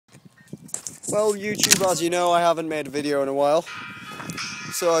Well, YouTube, as you know, I haven't made a video in a while,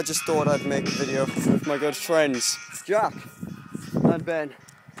 so I just thought I'd make a video with my good friends, Jack and Ben.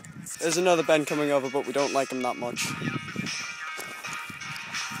 There's another Ben coming over, but we don't like him that much.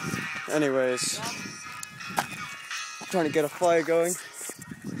 Anyways, I'm trying to get a fire going,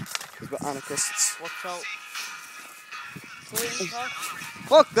 because we're anarchists. Watch out.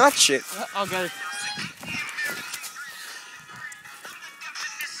 Fuck that shit! I'll get it.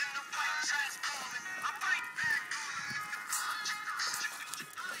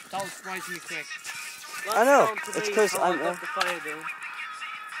 Don't smash me quick. I know, it's because I'm... the fire down.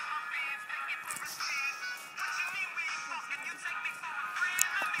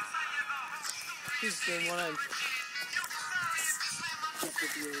 He's doing one end.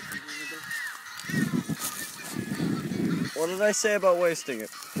 What did I say about wasting it?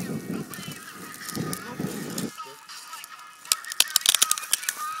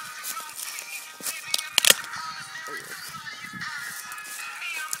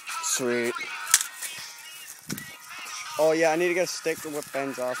 Sweet. Oh yeah, I need to get a stick to whip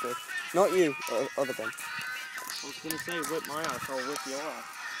Ben's ass with. Not you, other Ben. I was gonna say whip my ass, I'll whip your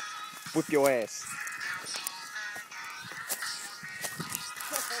ass. Whip your ass.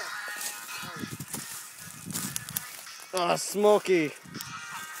 Ah, smoky.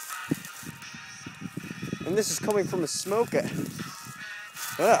 And this is coming from a smoker.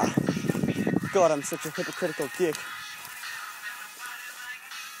 Ah. God, I'm such a hypocritical dick.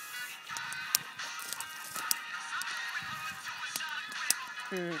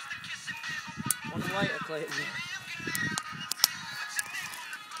 One lighter, Clayton.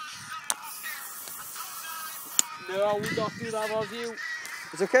 No, I would not do that of you.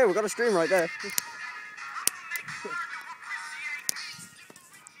 It's okay, we've got a stream right there.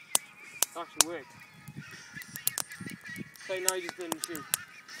 Actually work. Say now you just didn't shoot.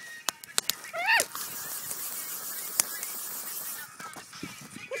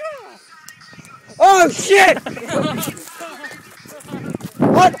 Oh shit!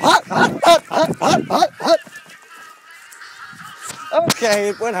 Hot. Okay,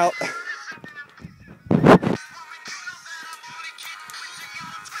 it went out.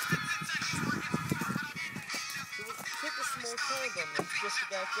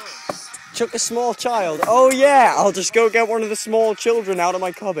 Chuck a small child. Oh yeah, I'll just go get one of the small children out of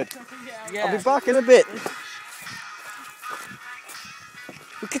my cupboard. Yeah. I'll be back in a bit.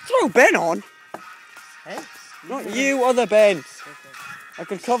 We could throw Ben on. Hey? Not you, other Ben. I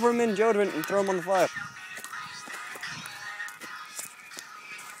could cover him in deodorant and throw him on the fire.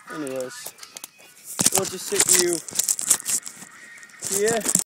 Anyways, we'll just sit you here.